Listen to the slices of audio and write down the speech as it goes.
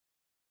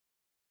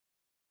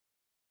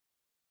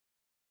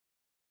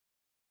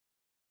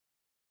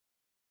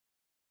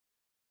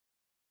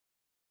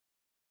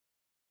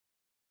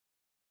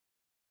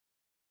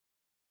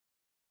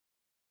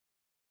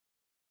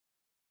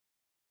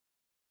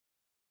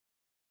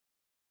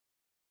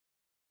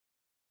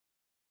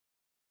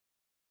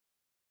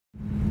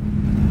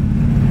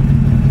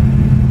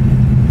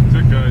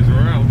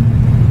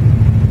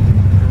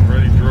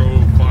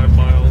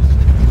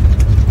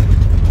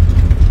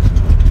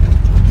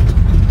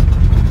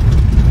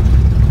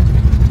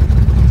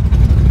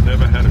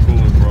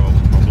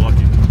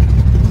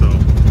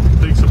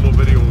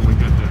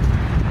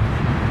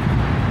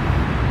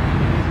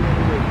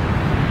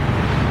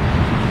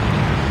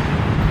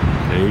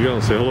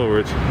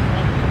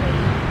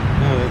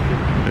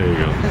There you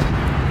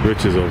go.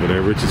 Rich is over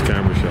there. Rich is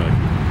camera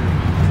shy.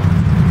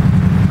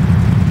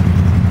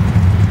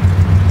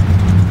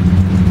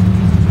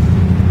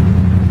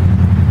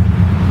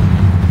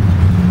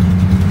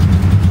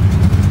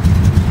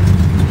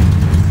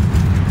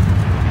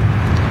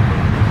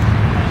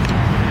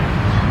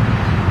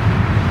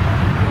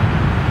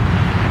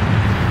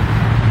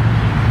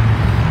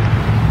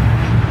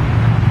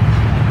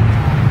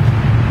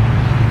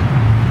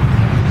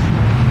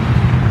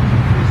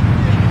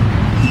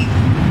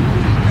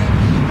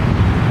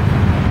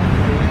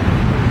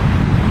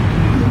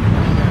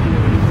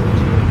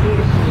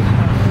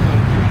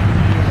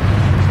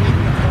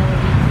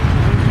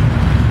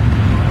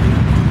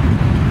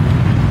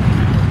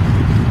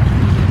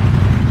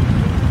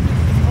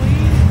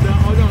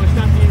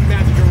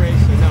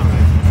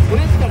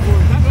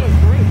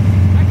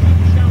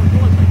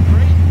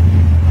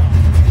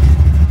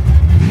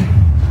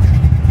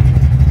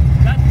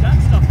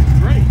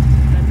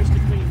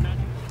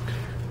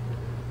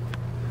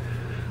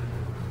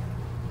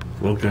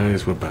 Well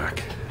guys, we're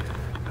back.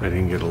 I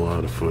didn't get a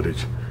lot of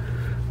footage,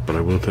 but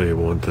I will tell you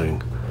one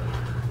thing.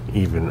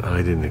 Even I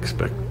didn't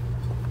expect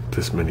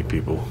this many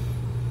people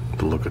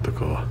to look at the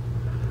car.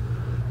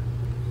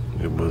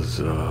 It was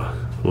a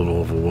little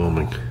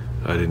overwhelming.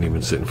 I didn't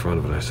even sit in front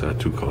of it. I sat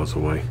 2 cars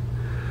away.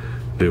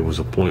 There was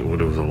a point where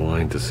there was a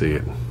line to see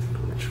it,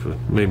 which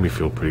made me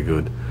feel pretty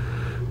good.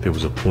 There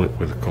was a point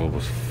where the car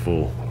was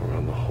full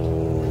around the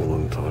whole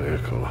entire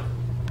car.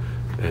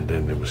 And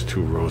then there was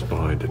 2 rows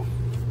behind it.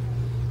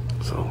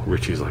 So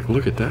Richie's like,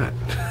 look at that.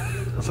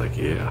 I was like,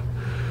 yeah.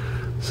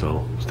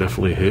 So it was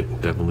definitely a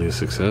hit, definitely a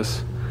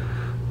success.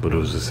 But it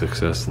was a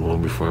success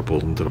long before I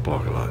pulled into the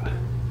parking lot.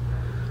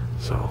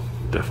 So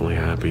definitely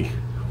happy.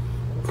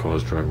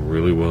 Car's driving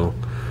really well.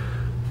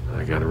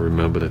 I gotta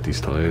remember that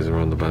these tires are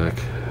on the back.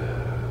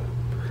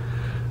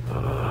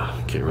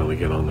 Can't really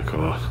get on the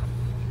car.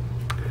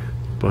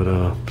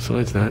 But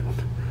besides that,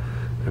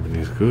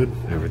 everything's good,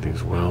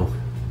 everything's well.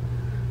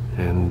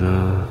 And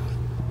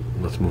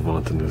let's move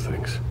on to new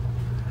things.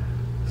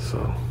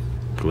 So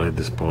glad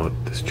this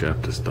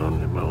chapter's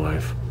done in my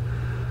life,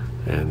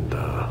 and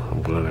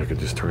I'm glad I could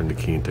just turn the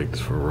key and take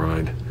this for a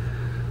ride.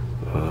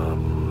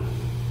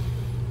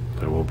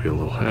 I will be a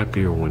little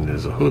happier when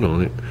there's a hood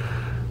on it,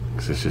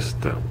 because it's just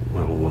that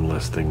one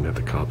less thing that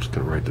the cops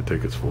can write the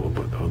tickets for.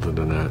 But other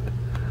than that,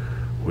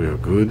 we are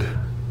good,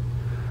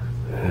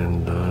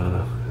 and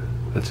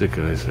that's it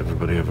guys.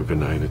 Everybody have a good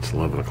night. It's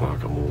 11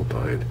 o'clock. I'm a little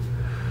tired.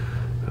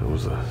 It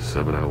was a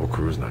 7-hour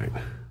cruise night.